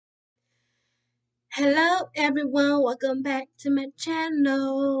Hello everyone, welcome back to my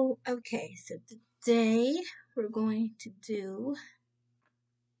channel. Okay, so today we're going to do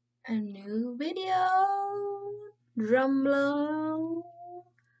a new video. Drum roll.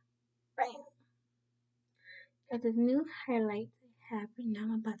 Bam. Got this new highlight I have right now.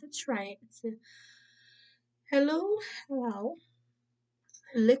 I'm about to try it. It's a hello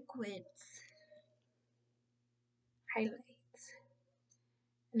liquids highlights.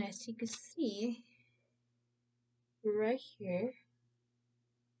 And as you can see right here,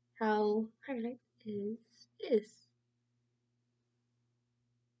 how highlight is this.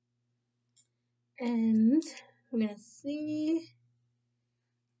 And we're gonna see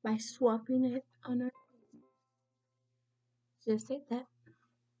by swapping it on our, just like that,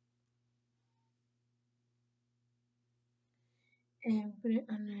 and put it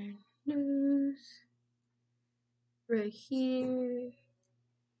on our nose right here.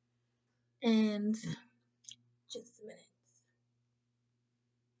 And just a minute,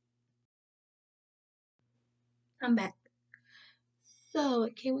 I'm back. So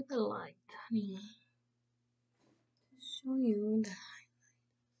it came with the light, honey, to show you the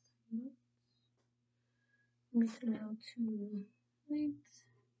highlight. Let me turn out two lights.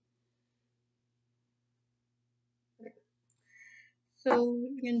 So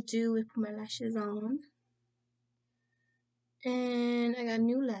what we're gonna do is put my lashes on, and I got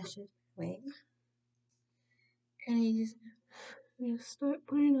new lashes. Wait, and you start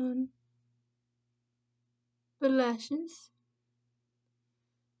putting on the lashes,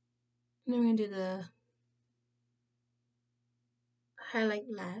 and then we're gonna do the highlight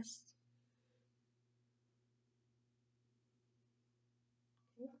last.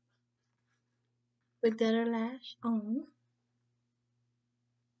 With the other lash on.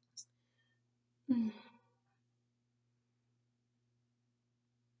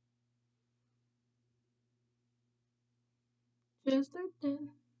 Just like that.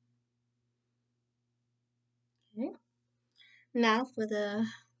 Okay. Now for the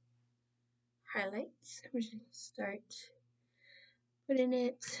highlights, we're just gonna start putting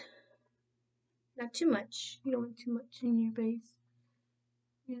it, not too much. You don't want too much in your base.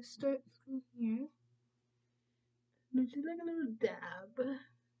 You start from here. Just like a little dab.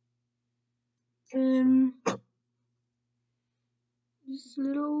 And just a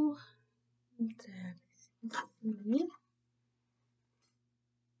little dab.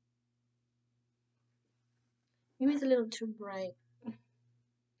 Maybe it's a little too bright.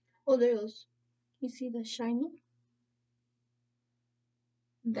 Oh, there it goes. You see the shiny?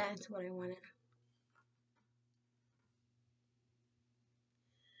 That's what I wanted.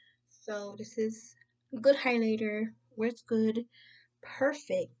 So this is a good highlighter. Works good.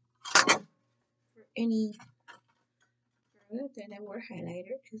 Perfect for any girl that wear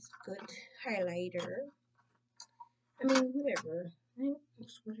highlighter. Is good highlighter. I mean, whatever. Right?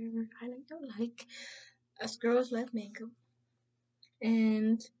 It's whatever highlighter like. Us girls love makeup.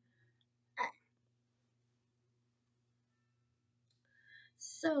 And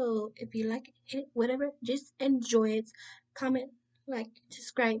so if you like it, whatever, just enjoy it. Comment, like,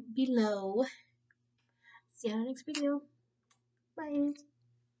 subscribe below. See you on the next video. Bye.